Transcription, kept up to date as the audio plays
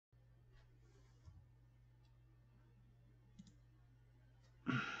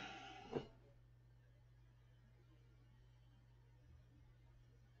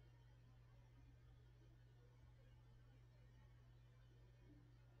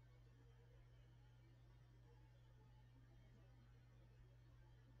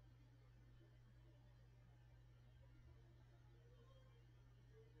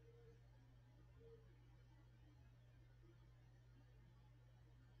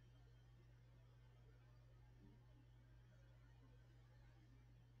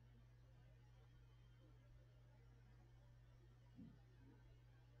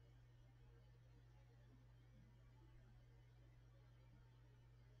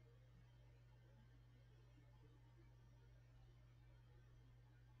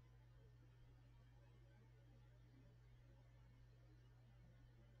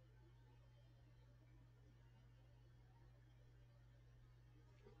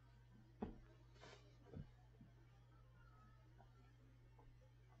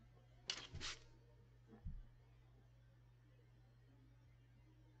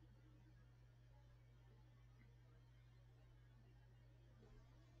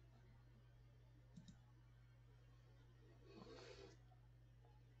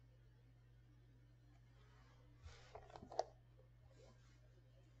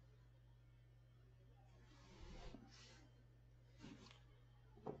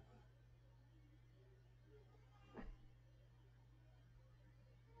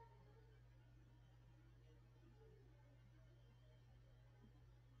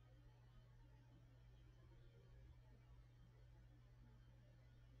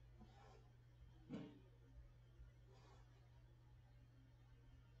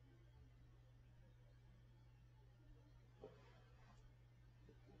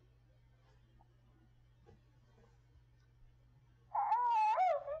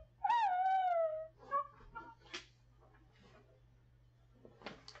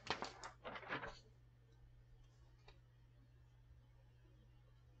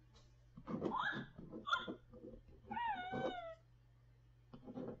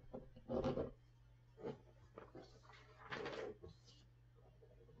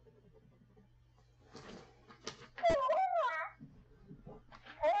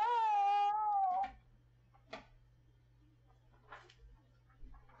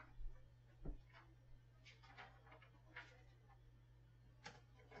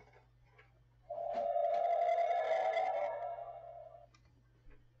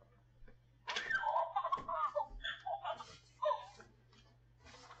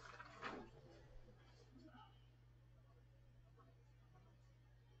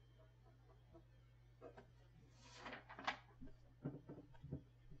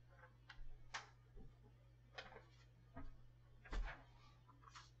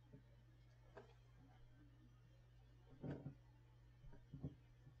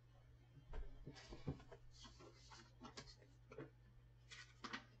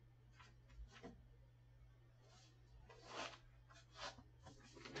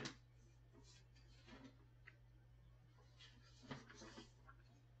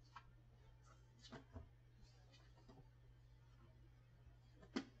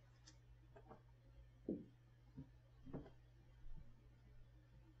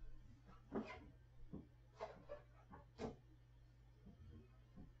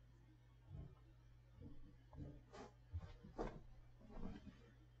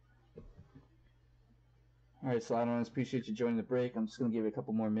Alright, so I don't appreciate you joining the break. I'm just going to give it a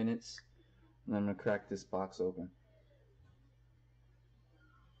couple more minutes, and I'm going to crack this box open.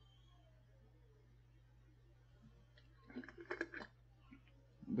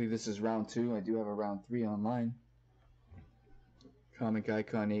 I believe this is round 2. I do have a round 3 online. Comic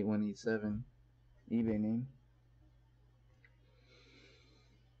Icon 8187, eBay name.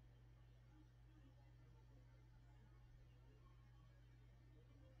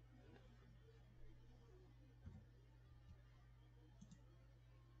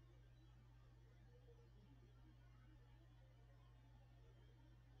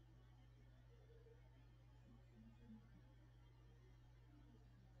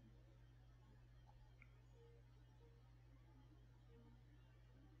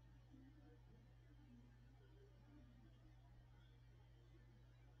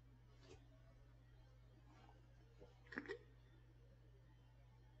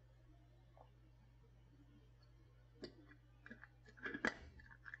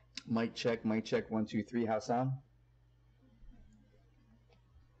 Mic check, 1, 2, 3. How sound?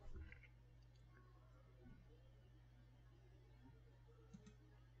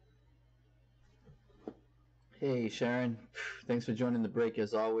 Hey Sharon, thanks for joining the break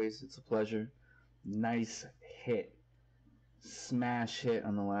as always. It's a pleasure. Nice hit. Smash hit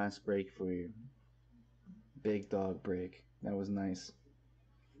on the last break for you. Big dog break. That was nice.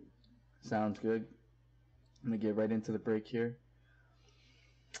 Sounds good. I'm going to get right into the break here.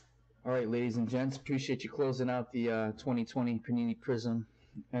 Alright, ladies and gents, appreciate you closing out the 2020 Panini Prizm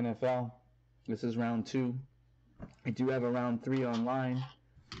NFL. This is round 2. I do have a round 3 online.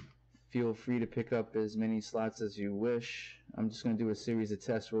 Feel free to pick up as many slots as you wish. I'm just going to do a series of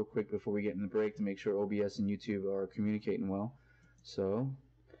tests real quick before we get in the break to make sure OBS and YouTube are communicating well. So,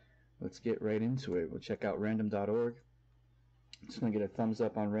 let's get right into it. We'll check out random.org. I'm just going to get a thumbs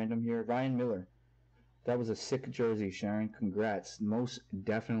up on random here. Ryan Miller. That was a sick jersey, Sharon. Congrats. Most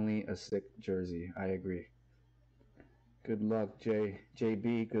definitely a sick jersey. I agree. Good luck,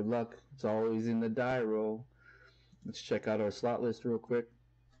 JB. Good luck. It's always in the die roll. Let's check out our slot list real quick.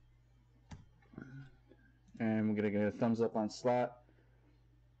 And we're going to get a thumbs up on slot.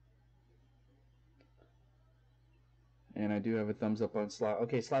 And I do have a thumbs up on slot.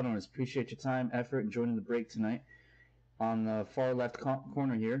 Okay, slot owners, appreciate your time, effort, and joining the break tonight. On the far left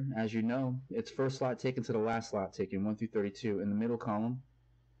corner here, as you know, it's first slot taken to the last slot taken, 1 through 32. In the middle column,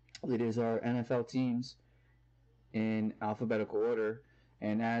 it is our NFL teams in alphabetical order.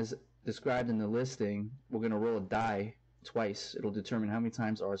 And as described in the listing, we're going to roll a die twice. It'll determine how many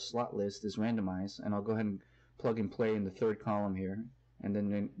times our slot list is randomized. And I'll go ahead and plug and play in the third column here. And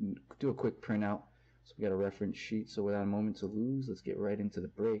then do a quick printout. So we got a reference sheet. So without a moment to lose, let's get right into the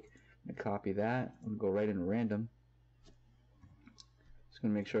break. I'm going to copy that. I'm going to go right into random. Just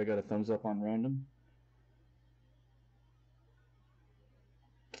going to make sure I got a thumbs up on random.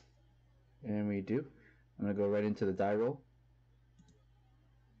 And we do. I'm going to go right into the die roll.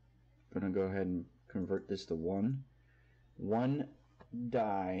 I'm going to go ahead and convert this to 1. 1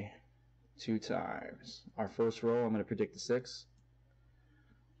 die 2 times. Our first roll, I'm going to predict a 6.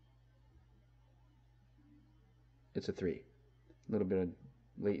 It's a 3. A little bit of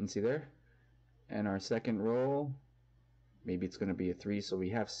latency there. And our second roll, maybe it's going to be a 3, so we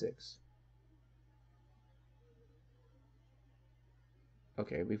have 6.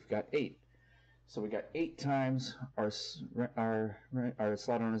 Okay, we've got 8. So we got 8 times our slot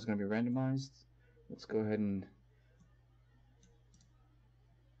owner is going to be randomized. Let's go ahead and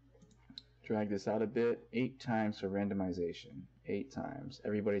drag this out a bit. 8 times for randomization. 8 times.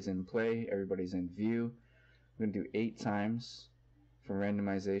 Everybody's in play. Everybody's in view. We're going to do 8 times for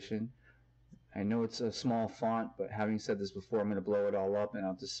randomization. I know it's a small font, but having said this before, I'm going to blow it all up and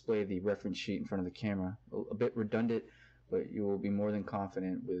I'll display the reference sheet in front of the camera. A bit redundant, but you will be more than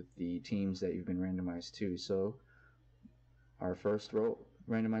confident with the teams that you've been randomized to. So our first row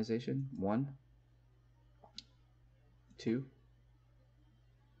randomization, 1, 2,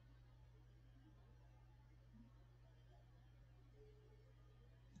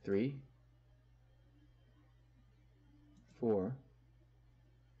 3, 4,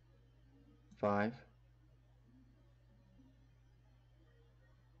 5,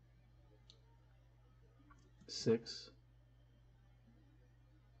 6,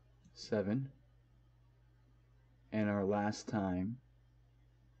 7, and our last time,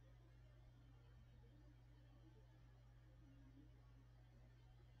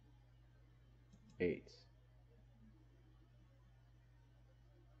 8.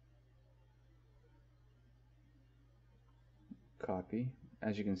 Copy.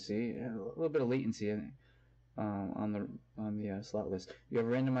 As you can see, a little bit of latency on the slot list. You have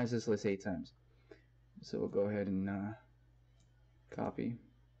randomized this list 8 times. So we'll go ahead and copy.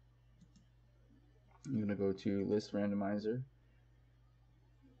 I'm going to go to list randomizer.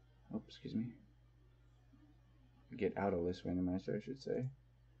 Oh, excuse me. Get out of list randomizer, I should say.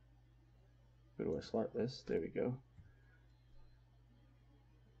 Go to our start list. There we go.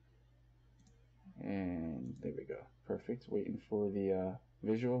 And there we go. Perfect. Waiting for the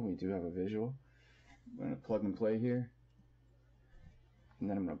visual. We do have a visual. I'm going to plug and play here. And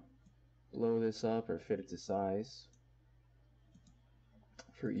then I'm going to blow this up or fit it to size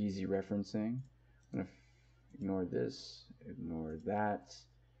for easy referencing. I'm going to ignore this, ignore that.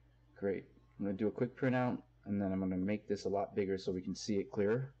 Great. I'm going to do a quick printout, and then I'm going to make this a lot bigger so we can see it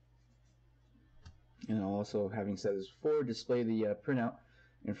clearer. And also, having said this before, display the printout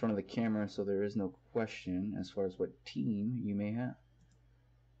in front of the camera so there is no question as far as what team you may have.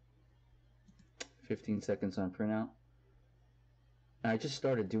 15 seconds on printout. I just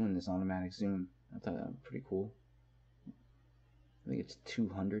started doing this automatic zoom. I thought that was pretty cool. I think it's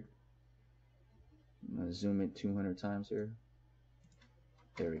 200. I'm going to zoom it 200 times here.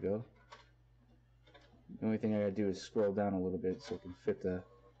 There we go. The only thing I gotta do is scroll down a little bit so I can fit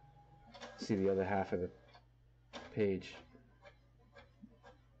see the other half of the page.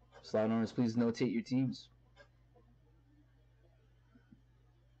 Slot owners, please notate your teams.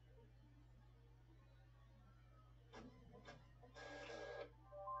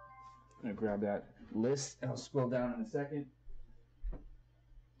 I'm gonna grab that list and I'll scroll down in a second.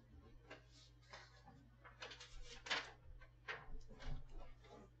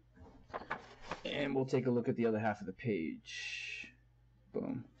 And we'll take a look at the other half of the page.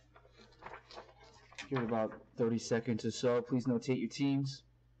 Boom. Give it about 30 seconds or so. Please notate your teams.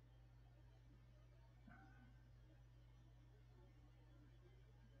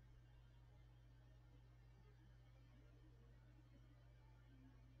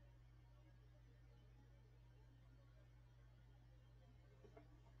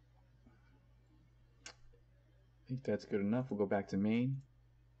 I think that's good enough. We'll go back to main.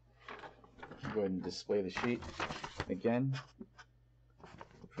 Go ahead and display the sheet again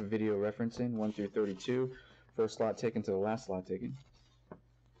for video referencing 1 through 32. First slot taken to the last slot taken.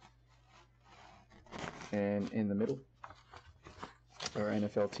 And in the middle our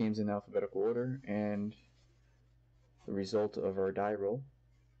NFL teams in alphabetical order and the result of our die roll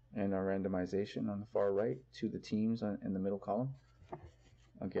and our randomization on the far right to the teams in the middle column.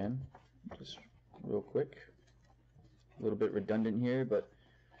 Again, just real quick. A little bit redundant here, but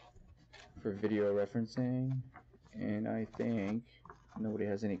for video referencing, and I think nobody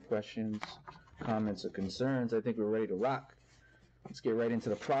has any questions, comments, or concerns. I think we're ready to rock. Let's get right into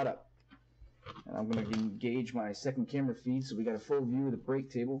the product. And I'm going to engage my second camera feed so we got a full view of the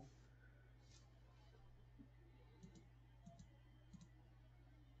break table.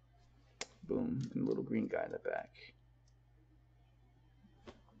 Boom, and a little green guy in the back.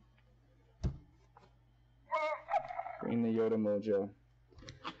 Bring the Yoda mojo.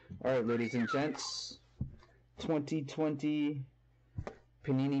 Alright, ladies and gents, 2020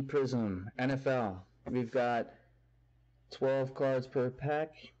 Panini Prizm NFL. We've got 12 cards per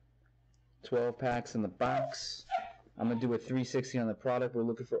pack, 12 packs in the box. I'm going to do a 360 on the product. We're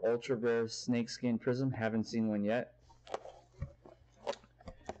looking for ultra rare snakeskin Prizm. Haven't seen one yet.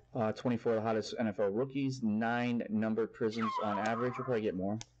 24 of the hottest NFL rookies, 9 numbered Prizms on average. We'll probably get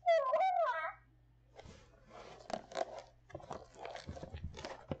more.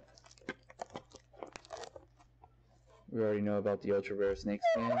 We already know about the ultra rare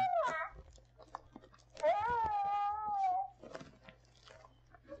snakeskin.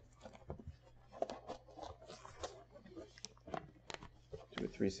 Do a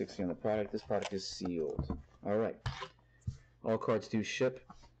 360 on the product. This product is sealed. Alright. All cards do ship.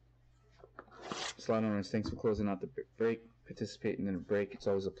 Slot owners, thanks for closing out the break, participating in the break. It's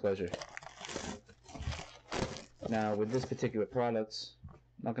always a pleasure. Now, with this particular product,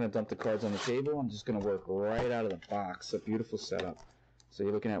 I'm not going to dump the cards on the table. I'm just going to work right out of the box. A beautiful setup. So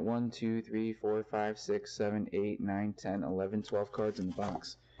you're looking at 1, 2, 3, 4, 5, 6, 7, 8, 9, 10, 11, 12 cards in the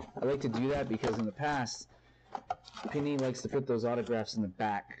box. I like to do that because in the past, Panini likes to put those autographs in the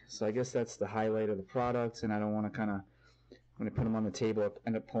back. So I guess that's the highlight of the product, and I don't want to kind of, when I put them on the table,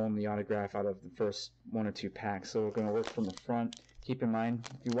 end up pulling the autograph out of the first 1 or 2 packs. So we're going to work from the front. Keep in mind,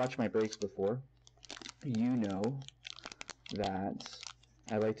 if you watch my breaks before, you know that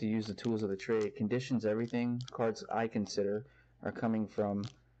I like to use the tools of the trade. Conditions, everything. Cards I consider are coming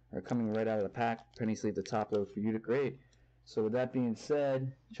right out of the pack. Penny sleeve the top load for you to grade. So with that being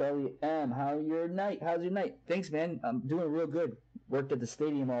said, Charlie M, how's your night? Thanks, man. I'm doing real good. Worked at the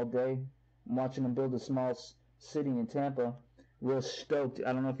stadium all day. I'm watching them build a small city in Tampa. real stoked.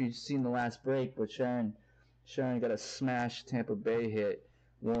 I don't know if you've seen the last break, but Sharon got a smash Tampa Bay hit,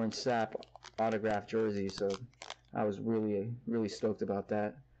 Warren Sapp autographed jersey. So I was really stoked about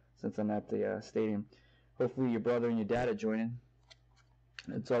that since I'm at the stadium. Hopefully your brother and your dad are joining.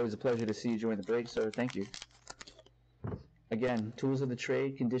 It's always a pleasure to see you join the break, sir. Thank you. Again, tools of the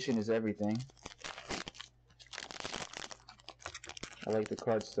trade, condition is everything. I like the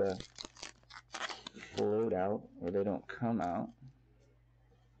cards to float out, or they don't come out.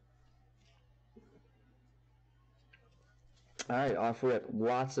 Alright, off rip.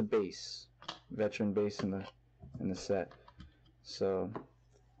 Lots of base. Veteran base in the set. So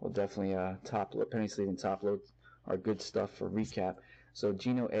we'll definitely top load, penny sleeve and top load are good stuff for recap. So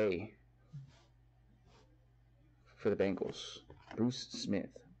Geno A for the Bengals. Bruce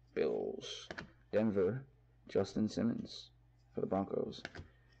Smith, Bills. Denver, Justin Simmons for the Broncos.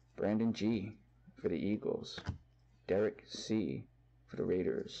 Brandon G for the Eagles. Derek C for the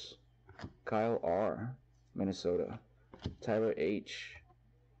Raiders. Kyle R, Minnesota. Tyler H,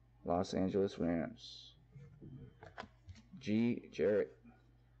 Los Angeles Rams. G Jarrett,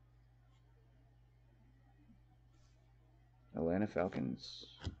 Atlanta Falcons.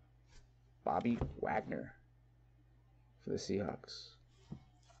 Bobby Wagner for the Seahawks.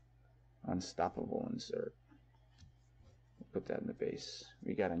 Unstoppable insert. Put that in the base.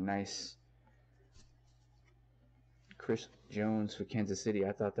 We got a nice Chris Jones for Kansas City.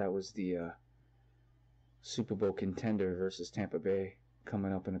 I thought that was the Super Bowl contender versus Tampa Bay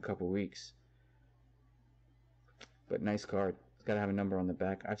coming up in a couple weeks. But nice card. It's got to have a number on the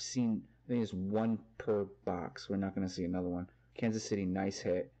back. I think it's one per box. We're not going to see another one. Kansas City, nice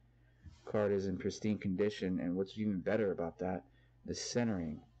hit. Card is in pristine condition, and what's even better about that, the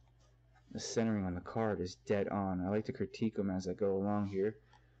centering. The centering on the card is dead on. I like to critique them as I go along here,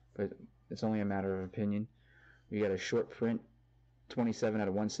 but it's only a matter of opinion. We got a short print, 27 out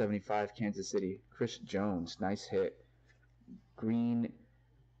of 175, Kansas City. Chris Jones, nice hit. Green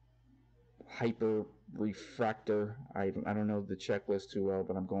hyper refractor. I don't know the checklist too well,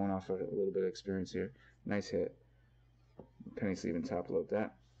 but I'm going off of a little bit of experience here. Nice hit. Penny sleeve and top load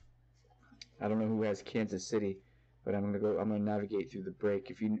that. I don't know who has Kansas City, but I'm gonna navigate through the break.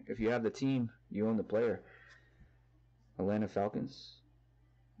 If you have the team, you own the player. Atlanta Falcons,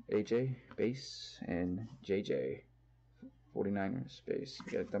 AJ base, and JJ 49ers base.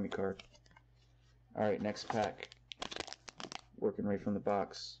 You got a dummy card. All right, next pack. Working right from the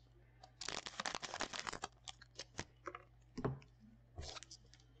box.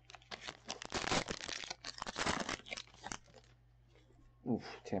 Oof,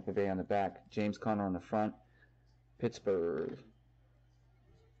 Tampa Bay on the back. James Conner on the front. Pittsburgh.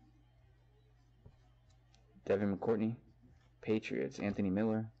 Devin McCourtney. Patriots. Anthony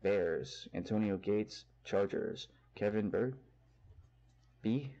Miller. Bears. Antonio Gates. Chargers. Kevin Bird.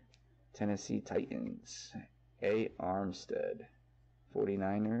 B. Tennessee Titans. A. Armstead.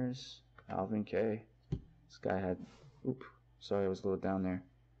 49ers. Alvin K. This guy had... Oop. Sorry, I was a little down there.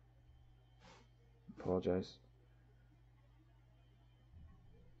 Apologize.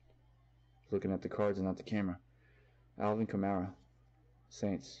 Looking at the cards and not the camera. Alvin Kamara.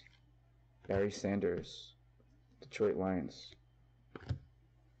 Saints. Barry Sanders. Detroit Lions.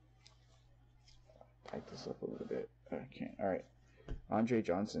 Tighten this up a little bit. I can't. Alright. Andre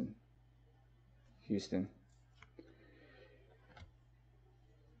Johnson. Houston.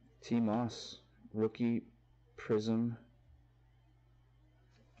 T. Moss. Rookie Prizm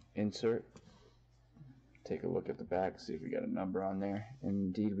insert. Take a look at the back, see if we got a number on there.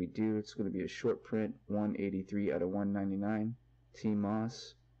 And indeed we do. It's going to be a short print, 183 out of 199. T.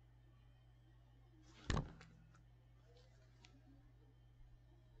 Moss.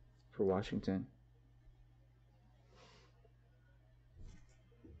 For Washington.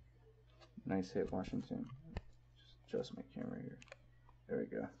 Nice hit, Washington. Just adjust my camera here. There we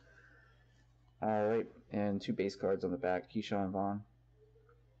go. Alright, and two base cards on the back. Keyshawn Vaughn,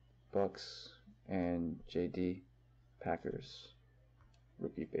 Bucks, and JD, Packers,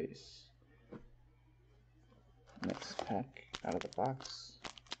 rookie base. Next pack out of the box.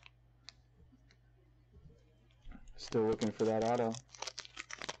 Still looking for that auto.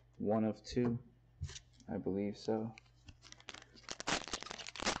 One of two, I believe so.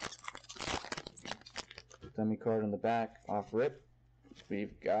 Dummy card on the back, off rip.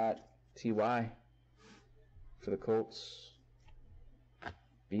 We've got TY for the Colts.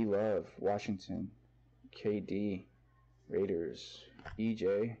 B Love, Washington. KD, Raiders.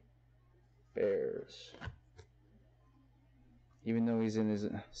 EJ, Bears. Even though he's in his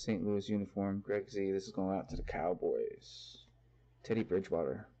St. Louis uniform, Greg Z, this is going out to the Cowboys. Teddy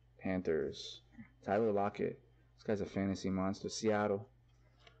Bridgewater, Panthers. Tyler Lockett, This guy's a fantasy monster. Seattle.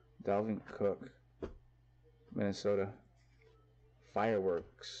 Dalvin Cook. Minnesota.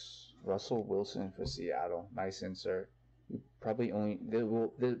 Fireworks. Russell Wilson for Seattle. Nice insert. Probably only there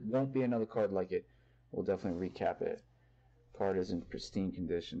won't be another card like it. We'll definitely recap it. Card is in pristine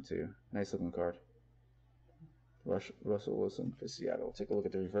condition too. Nice looking card. Russell Wilson for Seattle. Take a look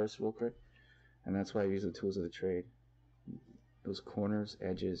at the reverse real quick. And that's why I use the tools of the trade. Those corners,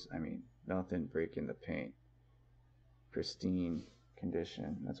 edges, I mean, nothing breaking the paint. Pristine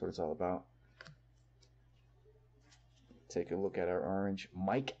condition. That's what it's all about. Take a look at our orange.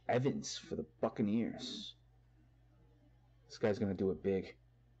 Mike Evans for the Buccaneers. This guy's gonna do it big.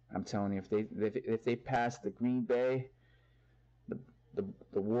 I'm telling you, if they pass the Green Bay, the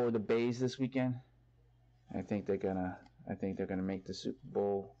War of the Bays this weekend, I think they're gonna make the Super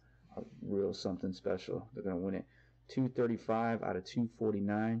Bowl a real something special. They're gonna win it. 235 out of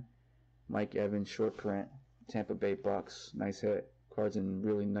 249. Mike Evans, short print. Tampa Bay Bucks. Nice hit. Card's in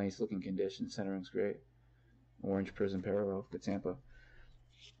really nice looking condition. Centering's great. Orange Prizm parallel for Tampa.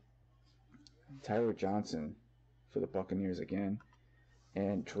 Tyler Johnson for the Buccaneers again.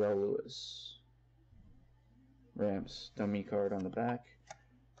 And Terrell Lewis. Rams. Dummy card on the back.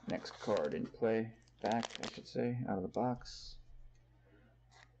 Next card in play. Back, I should say, out of the box.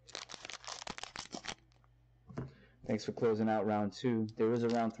 Thanks for closing out round 2. There is a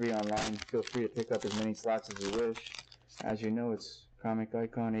round 3 online. Feel free to pick up as many slots as you wish. As you know, it's Comic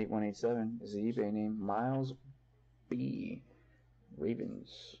Icon 8187 is the eBay name. Miles B.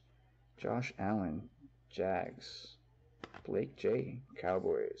 Ravens. Josh Allen. Jags. Blake J.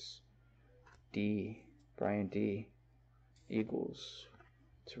 Cowboys. D. Brian D. Eagles.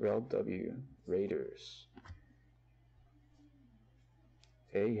 Terrell W. Raiders.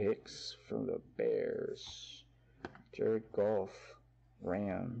 A. Hicks from the Bears. Jared Goff.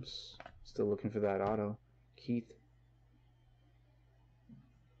 Rams. Still looking for that auto. Keith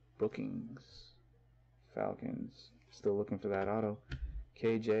Bookings. Falcons. Still looking for that auto.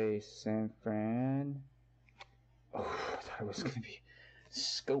 KJ San Fran. Oh, I thought it was going to be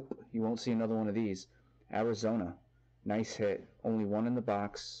Scope. You won't see another one of these. Arizona. Nice hit. Only one in the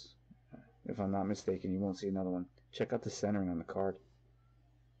box. If I'm not mistaken, you won't see another one. Check out the centering on the card.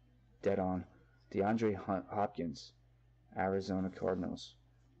 Dead on. DeAndre Hopkins. Arizona Cardinals.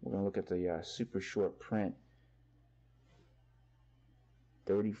 We're going to look at the super short print.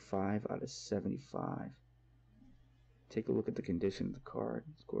 35 out of 75. Take a look at the condition of the card.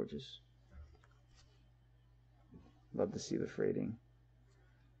 It's gorgeous. Love to see the freighting.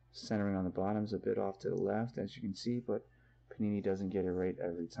 Centering on the bottom is a bit off to the left, as you can see, but Panini doesn't get it right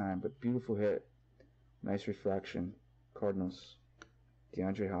every time. But beautiful hit. Nice refraction. Cardinals.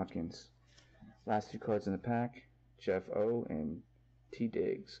 DeAndre Hopkins. Last 2 cards in the pack. Jeff O. and T.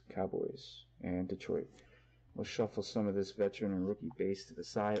 Diggs. Cowboys. And Detroit. We'll shuffle some of this veteran and rookie base to the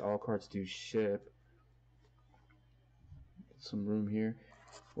side. All cards do ship. Some room here.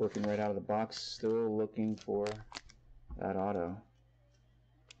 Working right out of the box. Still looking for that auto.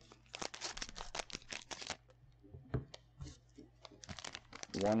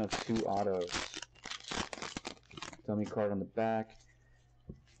 One of 2 autos. Dummy card on the back.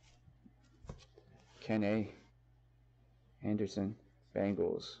 Ken A. Anderson.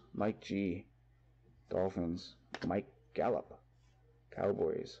 Bengals. Mike G. Dolphins. Mike Gallup.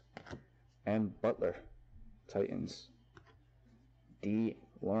 Cowboys. M. Butler. Titans. D.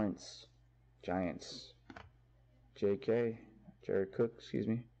 Lawrence. Giants. J.K. Jared Cook, excuse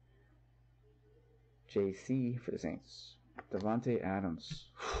me. J.C. for the Saints. Devontae Adams.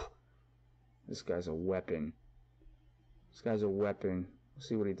 This guy's a weapon. This guy's a weapon. We'll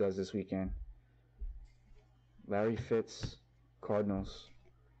see what he does this weekend. Larry Fitz, Cardinals.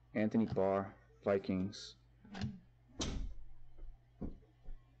 Anthony Barr, Vikings.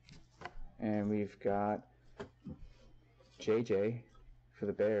 And we've got JJ for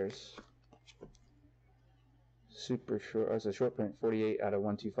the Bears. Super short, it's a short print, 48 out of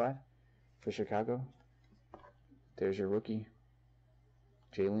 125 for Chicago. There's your rookie,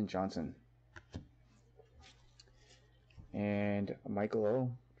 Jalen Johnson. And Michael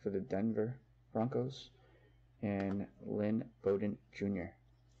O for the Denver Broncos. And Lynn Bowden Jr.,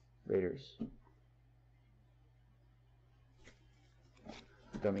 Raiders.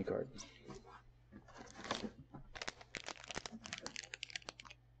 Dummy card.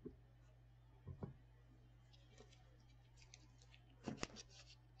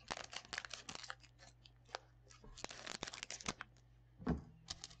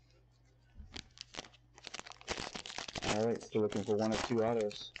 Alright, still looking for 1 of 2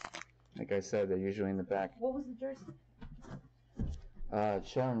 autos. Like I said, they're usually in the back. What was the jersey?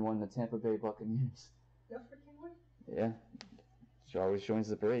 Sharon won the Tampa Bay Buccaneers. That's freaking one? Yeah, she always joins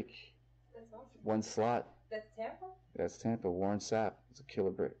the break. That's awesome. One slot. That's Tampa? That's Tampa. Warren Sapp. It's a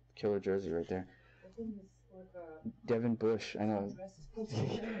killer jersey right there. I think it's like Devin Bush. I know.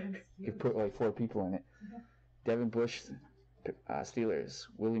 You could put like 4 people in it. Devin Bush, Steelers.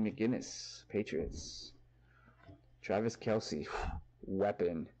 Willie McGinnis, Patriots. Travis Kelce,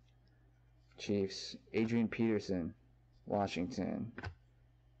 weapon. Chiefs. Adrian Peterson, Washington.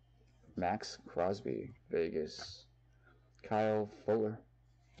 Max Crosby, Vegas. Kyle Fuller,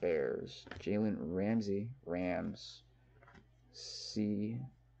 Bears. Jalen Ramsey, Rams.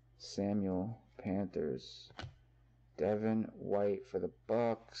 Samuel, Panthers. Devin White for the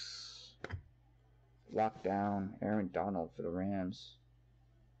Bucks. Lockdown, Aaron Donald for the Rams.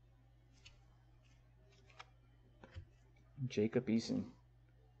 Jacob Eason,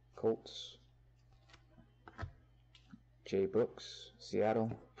 Colts. Jay Brooks,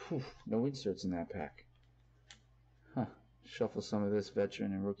 Seattle. Whew, no inserts in that pack. Huh. Shuffle some of this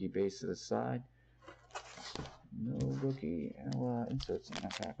veteran and rookie base to the side. No inserts in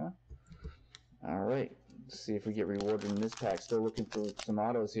that pack, huh? Alright. Let's see if we get rewarded in this pack. Still looking for some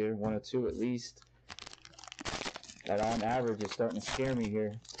autos here. 1 or 2 at least. That on average is starting to scare me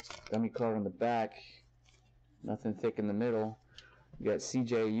here. Dummy card on the back. Nothing thick in the middle. We got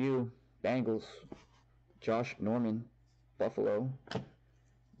CJU, Bengals. Josh Norman, Buffalo.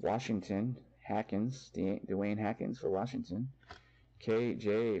 Washington, Hackins. Dwayne Hackins for Washington.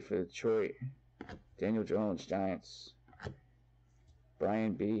 KJ for Detroit. Daniel Jones, Giants.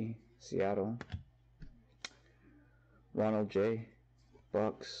 Brian B, Seattle. Ronald J,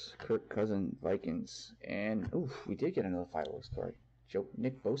 Bucks. Kirk Cousins, Vikings. And, oof, we did get another fireworks card.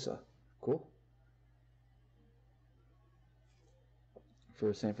 Nick Bosa. Cool.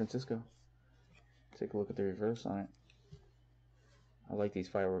 For San Francisco. Take a look at the reverse on it. I like these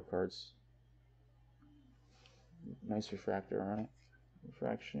firework cards. Nice refractor on it.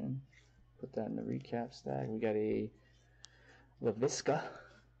 Refraction. Put that in the recap stack. We got a LaVisca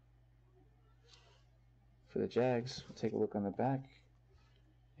for the Jags. We'll take a look on the back.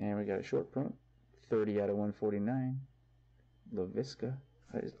 And we got a short print. 30 out of 149. LaVisca.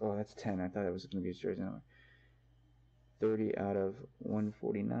 Oh, that's 10. I thought it was going to be a jersey number. 30 out of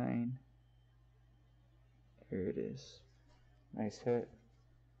 149. Here it is. Nice hit.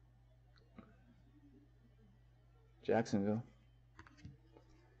 Jacksonville.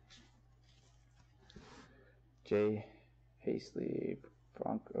 Jay Hasty,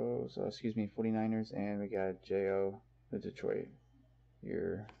 Broncos, 49ers, and we got J.O., the Detroit.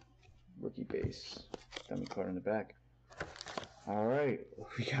 Your rookie base. Dummy card in the back. Alright,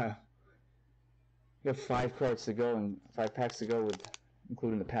 we got 5 cards to go and 5 packs to go, with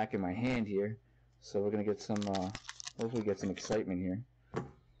including the pack in my hand here. So we're gonna get some, hopefully get some excitement here.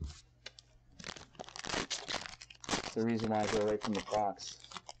 That's the reason why I go right from the box.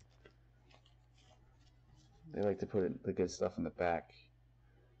 They like to put the good stuff in the back.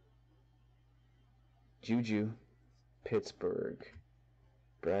 Juju, Pittsburgh.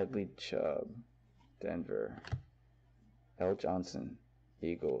 Bradley Chubb, Denver. L. Johnson,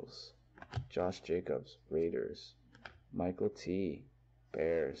 Eagles. Josh Jacobs, Raiders. Michael T,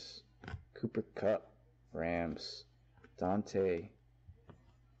 Bears. Cooper Kupp, Rams. Dante's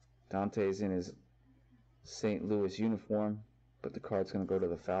in his St. Louis uniform, but the card's going to go to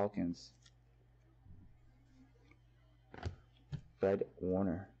the Falcons. Fred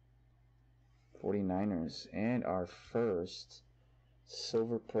Warner, 49ers. And our first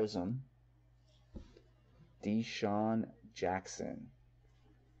silver prism, Deshaun Jackson.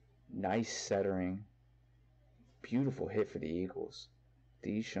 Nice centering. Beautiful hit for the Eagles.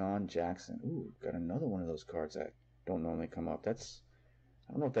 Deshaun Jackson. Ooh, got another one of those cards that don't normally come up. I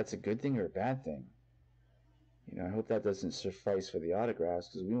don't know if that's a good thing or a bad thing. I hope that doesn't suffice for the autographs,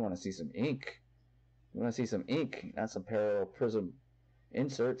 because we want to see some ink. We want to see some ink, not some parallel prism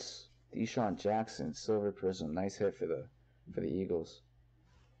inserts. Deshaun Jackson, silver prism. Nice hit for the Eagles.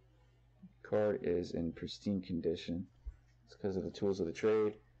 Card is in pristine condition. It's because of the tools of the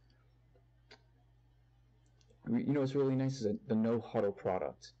trade. What's really nice is the no huddle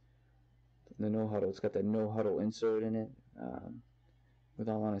product. The no huddle. It's got that no huddle insert in it. With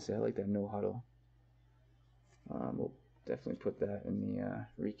all honesty, I like that no huddle. We'll definitely put that in the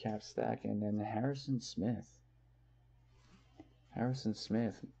recap stack. And then Harrison Smith.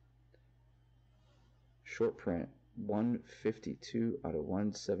 Short print. 152 out of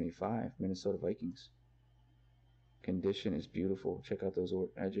 175. Minnesota Vikings. Condition is beautiful. Check out those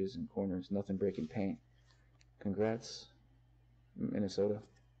edges and corners. Nothing breaking paint. Congrats, Minnesota.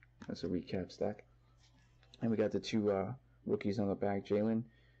 That's a recap stack. And we got the 2 rookies on the back. Jalen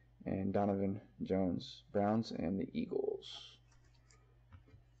And Donovan Jones, Browns and the Eagles.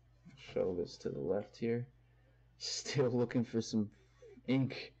 Show this to the left here. Still looking for some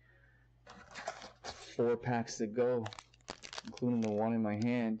ink. 4 packs to go, including the one in my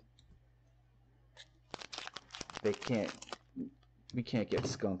hand. We can't get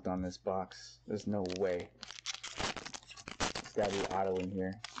skunked on this box. There's no way. There's gotta be auto in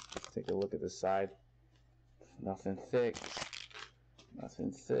here. Take a look at the side. Nothing thick.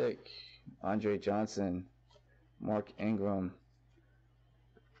 Nothing thick. Andre Johnson, Mark Ingram,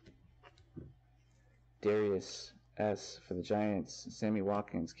 Darius S. for the Giants, Sammy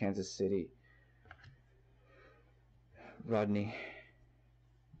Watkins, Kansas City, Rodney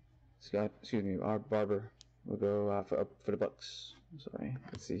Scott, Art Barber will go for the Bucks. Sorry.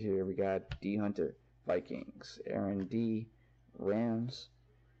 Let's see here. We got D. Hunter, Vikings, Aaron D. Rams,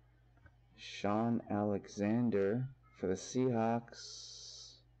 Sean Alexander for the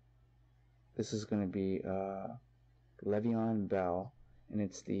Seahawks. This is going to be Le'Veon Bell, and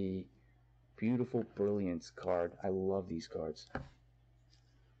it's the Beautiful Brilliance card. I love these cards.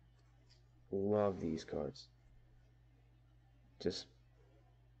 Love these cards. Just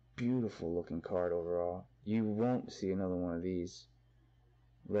beautiful looking card overall. You won't see another one of these.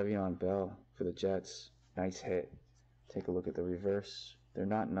 Le'Veon Bell for the Jets. Nice hit. Take a look at the reverse. They're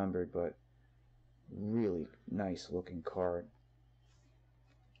not numbered, but really nice looking card.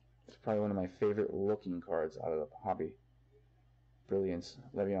 It's probably one of my favorite looking cards out of the hobby. Brilliance.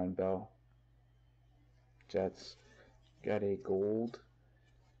 Le'Veon Bell. Jets. Got a gold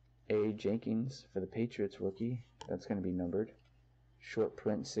A. Jenkins for the Patriots rookie. That's going to be numbered. Short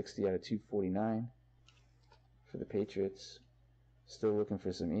print 60 out of 249 for the Patriots. Still looking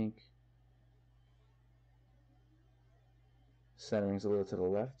for some ink. Centering's a little to the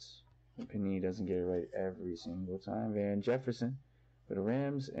left. Panini doesn't get it right every single time. Van Jefferson for the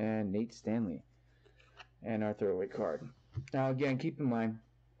Rams and Nate Stanley. And our throwaway card. Now again, keep in mind,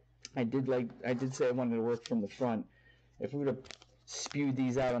 I did say I wanted to work from the front. If we would have spewed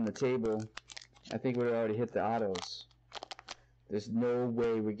these out on the table, I think we would have already hit the autos. There's no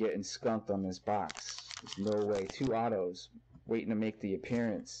way we're getting skunked on this box. There's no way. 2 autos waiting to make the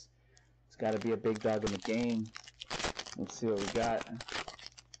appearance. It's got to be a big dog in the game. Let's see what we got.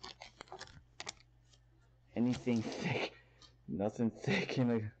 Anything thick? Nothing thick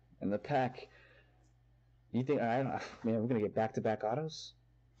in the pack. You think, man, we're gonna get back-to-back autos?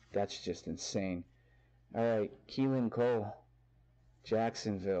 That's just insane. All right, Keelan Cole,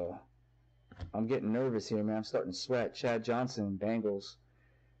 Jacksonville. I'm getting nervous here, man. I'm starting to sweat. Chad Johnson, Bengals.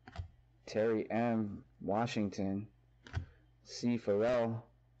 Terry M., Washington. C. Farrell,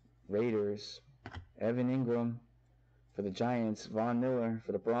 Raiders. Evan Ingram for the Giants. Von Miller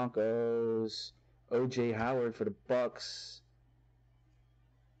for the Broncos. O.J. Howard for the Bucks.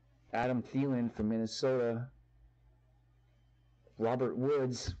 Adam Thielen for Minnesota. Robert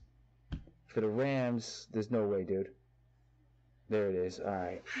Woods for the Rams. There's no way, dude. There it is. All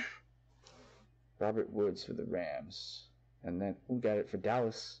right. Robert Woods for the Rams. And then who got it for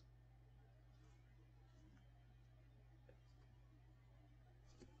Dallas?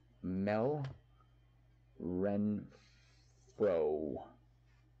 Mel Renfro.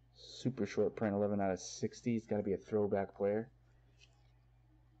 Super short print, 11 out of 60. It's got to be a throwback player.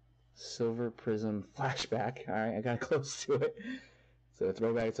 Silver Prizm flashback. All right, I got close to it. So a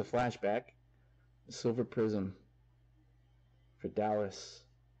throwback, it's a flashback. Silver Prizm for Dallas.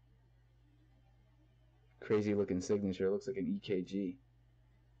 Crazy looking signature. It looks like an EKG.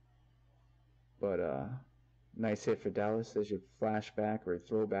 But nice hit for Dallas. There's your flashback or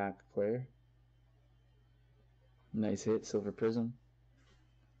throwback player. Nice hit, Silver Prizm.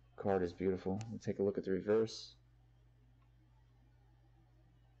 Card is beautiful. We'll take a look at the reverse.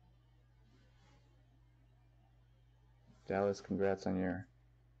 Dallas, congrats on your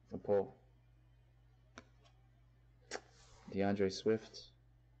pull. DeAndre Swift,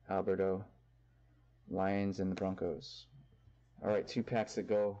 Alberto, Lions, and the Broncos. All right, 2 packs to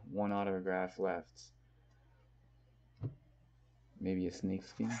go, 1 autograph left. Maybe a sneak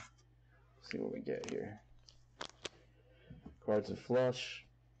scheme. Let's see what we get here. Cards are flush.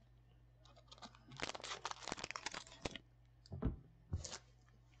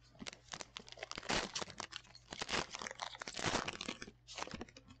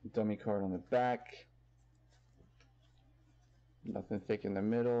 Dummy card on the back. Nothing thick in the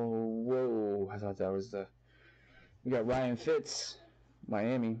middle. Whoa, I thought that was the... We got Ryan Fitz,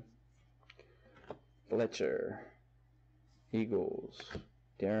 Miami. Fletcher, Eagles.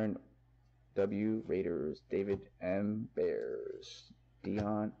 Darren W, Raiders. David M, Bears.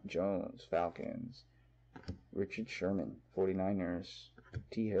 Deion Jones, Falcons. Richard Sherman, 49ers.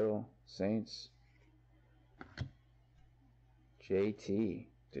 T. Hill, Saints. JT,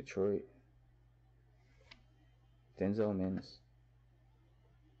 Detroit. Denzel Mims.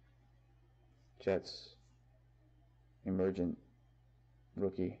 Jets. Emergent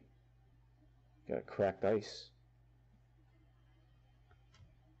rookie. Got a cracked ice.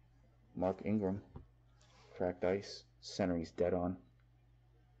 Mark Ingram. Cracked ice. Centering's dead on.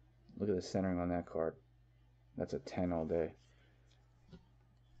 Look at the centering on that card. That's a 10 all day.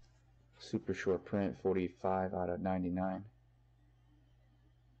 Super short print, 45 out of 99.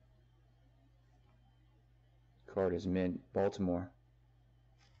 Card is mint. Baltimore.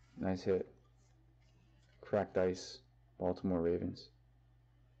 Nice hit. Cracked ice. Baltimore Ravens.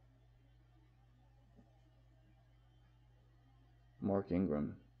 Mark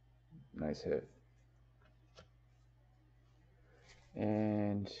Ingram. Nice hit.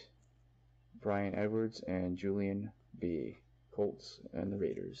 And Brian Edwards and Julian B. Colts and the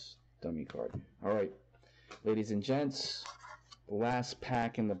Raiders. Dummy card. Alright, ladies and gents, the last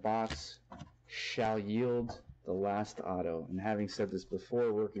pack in the box shall yield the last auto. And having said this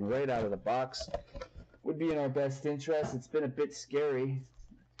before, working right out of the box would be in our best interest. It's been a bit scary.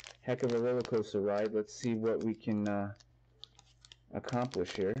 Heck of a roller coaster ride. Let's see what we can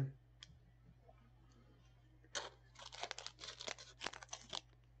accomplish here.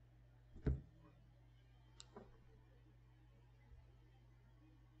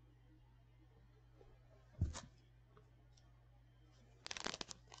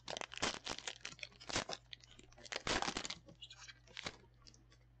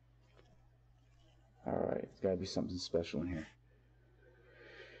 Alright, it's got to be something special in here.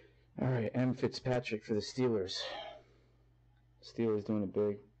 Alright, M. Fitzpatrick for the Steelers. Steelers doing it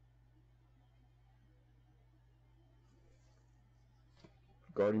big.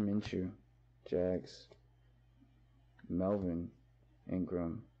 Gardner Minshew, Jags. Melvin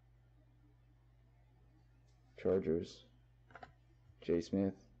Ingram, Chargers. J.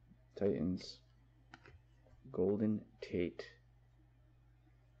 Smith, Titans. Golden Tate,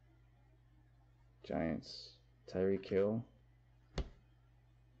 Giants. Tyreek Hill,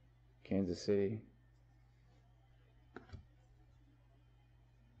 Kansas City.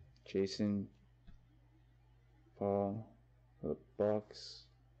 Jason Paul for the Bucks.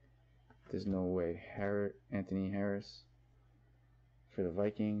 There's no way. Anthony Harris for the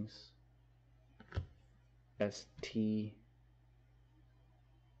Vikings. S.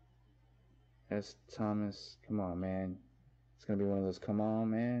 Thomas. Come on, man. It's going to be one of those come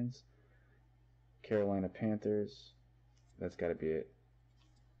on, mans. Carolina Panthers. That's got to be it.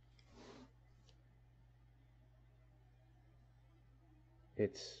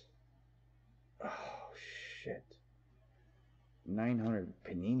 It's... oh, shit. 900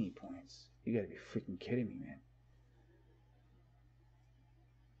 Panini points. You got to be freaking kidding me, man.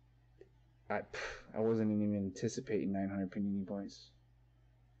 I wasn't even anticipating 900 Panini points.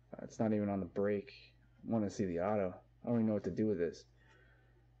 It's not even on the break. I want to see the auto. I don't even know what to do with this.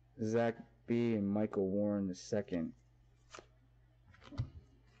 Zach B. and Michael Warren II.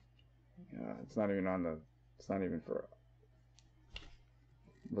 It's not even on the... it's not even for...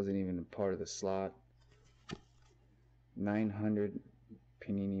 wasn't even a part of the slot. 900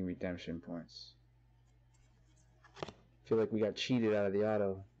 Panini redemption points. I feel like we got cheated out of the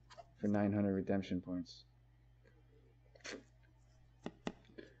auto for 900 redemption points.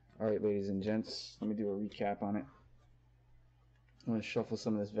 Alright, ladies and gents, let me do a recap on it. I'm going to shuffle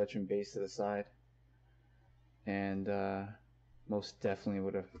some of this veteran base to the side. And most definitely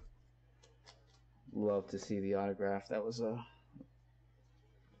would have loved to see the autograph. That was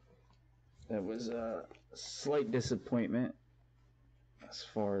a slight disappointment as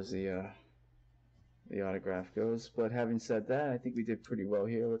far as the autograph goes. But having said that, I think we did pretty well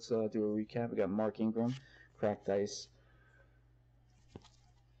here. Let's do a recap. We got Mark Ingram, cracked ice,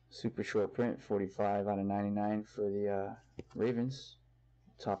 super short print, 45 out of 99 for the Ravens.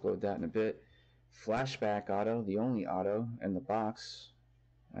 Top load that in a bit. Flashback auto, the only auto in the box.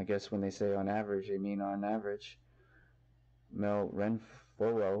 I guess when they say on average, they mean on average. Mel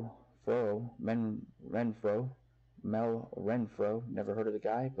Renfro, never heard of the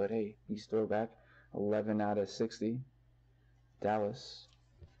guy, but hey, he's throwback. 11 out of 60. Dallas.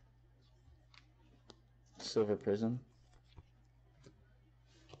 Silver Prizm.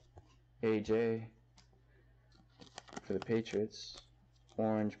 AJ for the Patriots.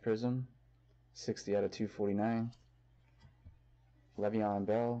 Orange Prizm. 60 out of 249. Le'Veon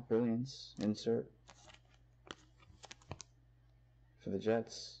Bell, Brilliance, insert. For the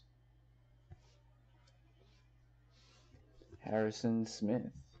Jets. Harrison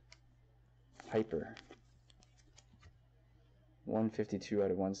Smith. Piper. 152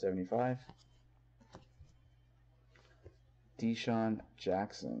 out of 175. Deshaun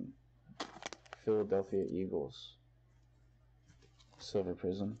Jackson, Philadelphia Eagles, silver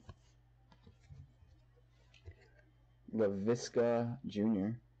prism. LaVisca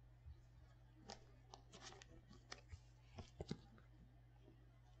Jr.,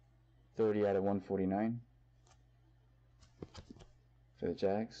 .30 out of 149 for the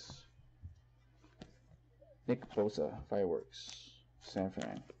Jags. Nick Bosa, Fireworks, San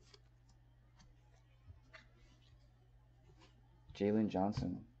Fran. Jalen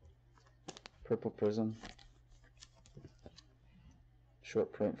Johnson, purple prism,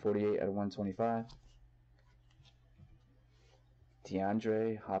 short print, 48 out of 125.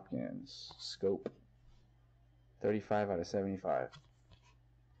 DeAndre Hopkins, scope, 35 out of 75.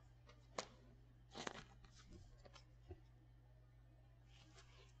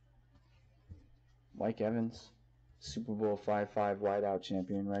 Mike Evans, Super Bowl 55 wideout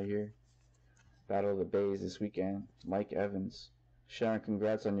champion right here. Battle of the Bays this weekend. Mike Evans. Sharon,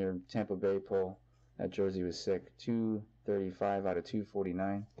 congrats on your Tampa Bay pull. That jersey was sick. 235 out of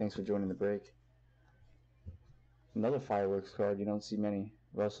 249. Thanks for joining the break. Another fireworks card. You don't see many.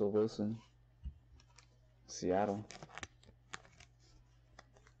 Russell Wilson, Seattle.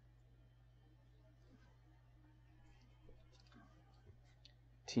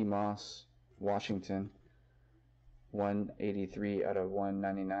 T. Moss, Washington. 183 out of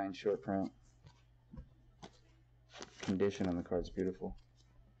 199 short print. Condition on the card's beautiful.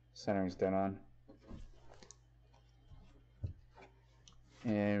 Centering's dead on.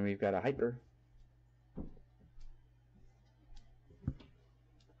 And we've got a hyper.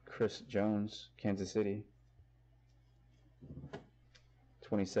 Chris Jones, Kansas City.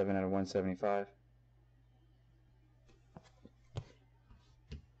 27 out of 175.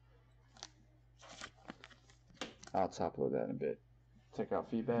 I'll top load that in a bit. Check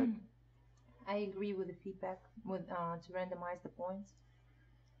out feedback. I agree with the feedback with to randomize the points.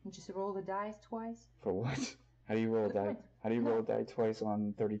 And just roll the dice twice. For what? How do you roll a die? How do you roll a die twice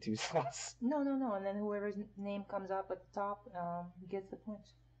on 32 slots? No. And then whoever's name comes up at the top gets the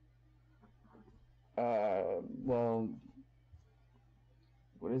points. Well,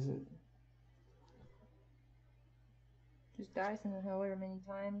 what is it? Just dice, and then however many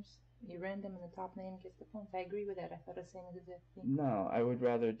times you random and the top name gets the points. I agree with that. I thought the same as the thing. No, I would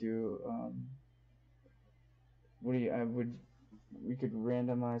rather do. We could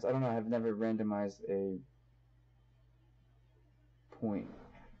randomize. I don't know. I've never randomized a point.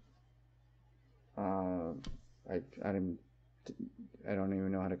 I don't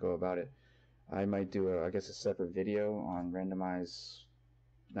even know how to go about it. I might do I guess a separate video on randomize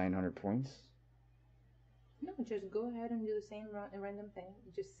 900 points. No, just go ahead and do the same random thing.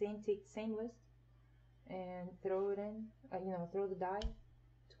 Just take the same list and throw it in. Throw the die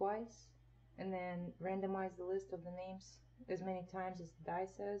twice, and then randomize the list of the names as many times as the die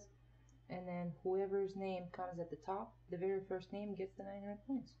says, and then whoever's name comes at the top, the very first name gets the 900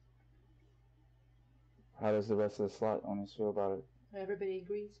 points. How does the rest of the slot owners feel about it? Everybody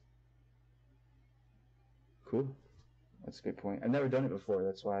agrees. Cool. That's a good point. I've never done it before.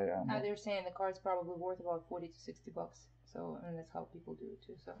 That's why. They're saying the card's probably worth about $40 to $60. So, and that's how people do it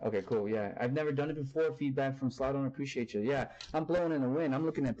too. So. Okay, cool. Yeah, I've never done it before. Feedback from Slot Owner. Appreciate you. Yeah, I'm blowing in the wind. I'm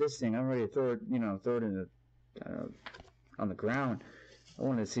looking at this thing. I'm ready to throw it. Throw it in the on the ground. I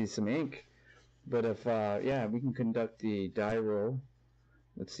want to see some ink. But if we can conduct the die roll.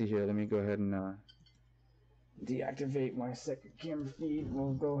 Let's see here. Let me go ahead and deactivate my second camera feed.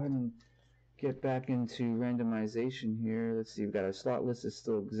 We'll go ahead and get back into randomization here. Let's see, we've got our slot list is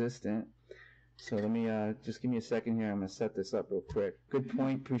still existent. So let me just give me a second here. I'm going to set this up real quick. Good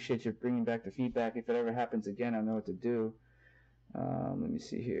point. Appreciate you bringing back the feedback. If it ever happens again, I know what to do. Let me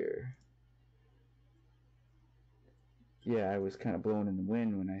see here. Yeah, I was kind of blown in the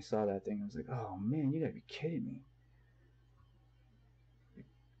wind when I saw that thing. I was like, oh man, you got to be kidding me.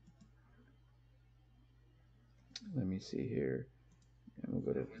 Let me see here. And we'll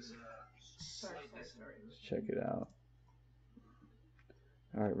go to... Sorry. Let's check it out.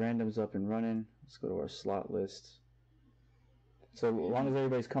 Alright, random's up and running. Let's go to our slot list. So as long as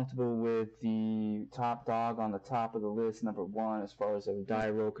everybody's comfortable with the top dog on the top of the list, number 1, as far as a die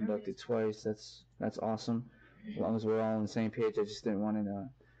roll conducted twice, that's awesome. As long as we're all on the same page, I just didn't want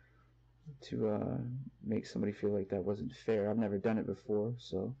to make somebody feel like that wasn't fair. I've never done it before,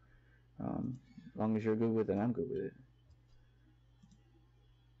 so as long as you're good with it, I'm good with it.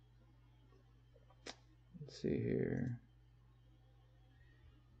 Let's see here.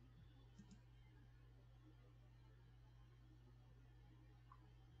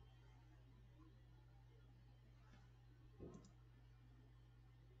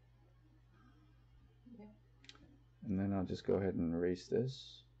 And then I'll just go ahead and erase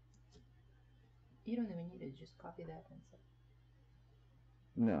this. You don't even need to just copy that and stuff.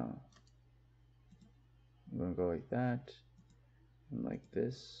 No. I'm going to go like that. And like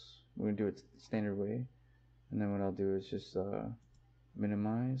this. We're going to do it standard way. And then what I'll do is just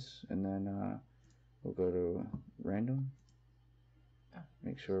minimize. And then we'll go to random.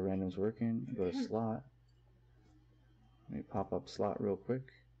 Make sure random's working. Go to slot. Let me pop up slot real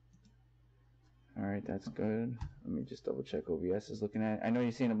quick. Alright, that's good. Let me just double check OBS is looking at it. I know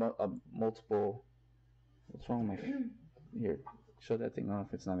you're seeing a multiple. What's wrong with my. Here, show that thing off.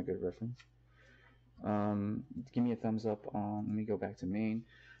 It's not a good reference. Give me a thumbs up on. Let me go back to main.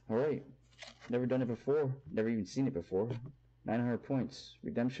 Alright, never done it before. Never even seen it before. 900 points.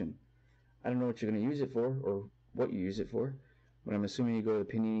 Redemption. I don't know what you're going to use it for or what you use it for. But I'm assuming you go to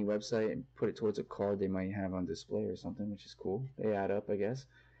the Panini website and put it towards a card they might have on display or something, which is cool. They add up, I guess.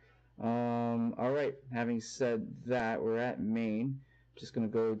 Alright, having said that, we're at main. Just going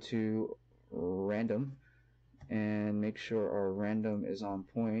to go to random and make sure our random is on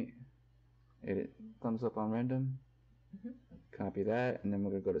point. Edit thumbs up on random. Copy that, and then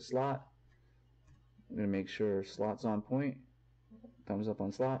we're going to go to slot. I'm going to make sure slot's on point. Thumbs up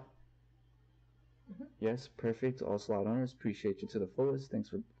on slot. Yes, perfect. All slot owners, appreciate you to the fullest. Thanks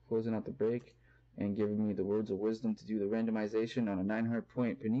for closing out the break and giving me the words of wisdom to do the randomization on a 900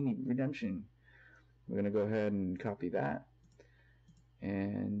 point Panini redemption. We're going to go ahead and copy that.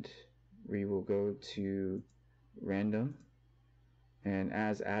 And we will go to random. And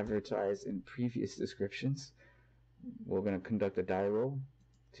as advertised in previous descriptions, we're going to conduct a die roll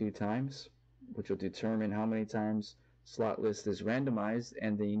 2 times, which will determine how many times slot list is randomized,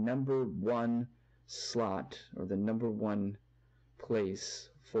 and the number 1 slot, or the number 1 place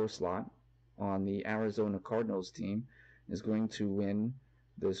for slot on the Arizona Cardinals team is going to win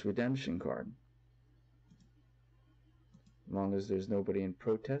this redemption card. As long as there's nobody in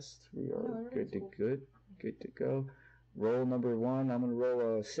protest, we are good to go. Roll number 1, I'm going to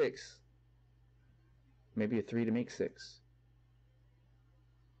roll a 6. Maybe a 3 to make 6.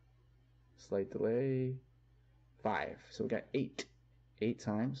 Slight delay. 5. So we got 8. 8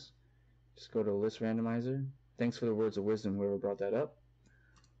 times. Just go to list randomizer. Thanks for the words of wisdom, whoever brought that up.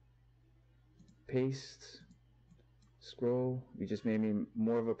 Paste. Scroll. You just made me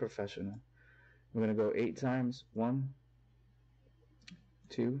more of a professional. We're going to go 8 times. 1,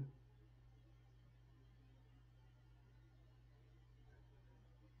 2,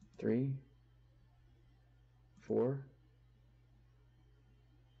 3, 4,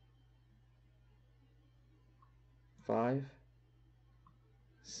 5,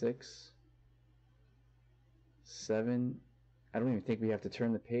 6, 7. I don't even think we have to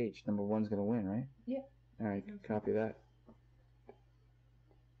turn the page. Number 1's going to win, right? Yeah. Alright, copy that.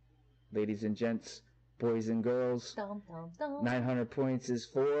 Ladies and gents, boys and girls, 900 points is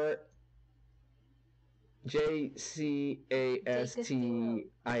for JCASTILLO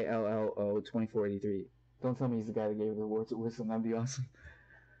 2483. Don't tell me he's the guy that gave the words of wisdom. That'd be awesome.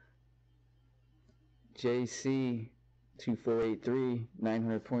 JC 2483,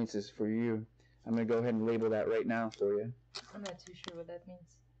 900 points is for you. I'm going to go ahead and label that right now for you. I'm not too sure what that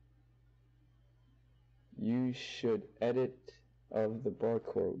means. You should edit of the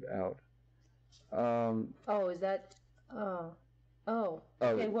barcode out. Oh, is that...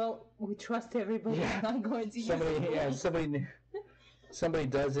 Okay, well, we trust everybody. Yeah. I'm not going to somebody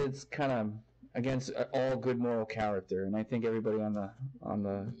does it. It's kind of against all good moral character, and I think everybody on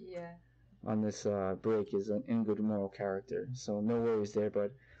this break is in good moral character. So no worries there.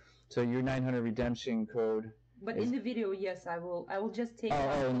 But so your 900 redemption code. But in the video, yes, I will just take.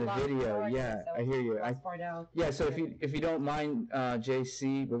 In the video, yeah, I hear you. Yeah, so if you don't mind,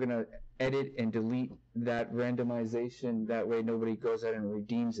 JC, we're gonna edit and delete that randomization. That way, nobody goes out and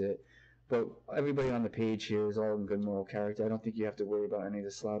redeems it. But everybody on the page here is all in good moral character. I don't think you have to worry about any of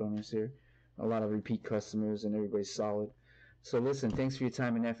the slot owners here. A lot of repeat customers, and everybody's solid. So listen, thanks for your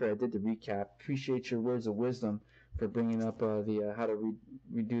time and effort. I did the recap. Appreciate your words of wisdom for bringing up the how to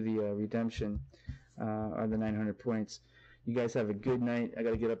redo the redemption. On the 900 points. You guys have a good night. I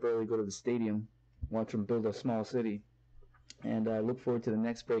got to get up early, go to the stadium, watch them build a small city, and look forward to the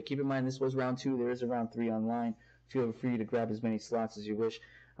next break. Keep in mind, this was round 2. There is a round 3 online. Feel free to grab as many slots as you wish.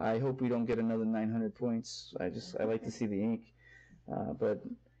 I hope we don't get another 900 points. I like to see the ink. But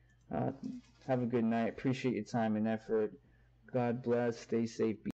have a good night. Appreciate your time and effort. God bless. Stay safe.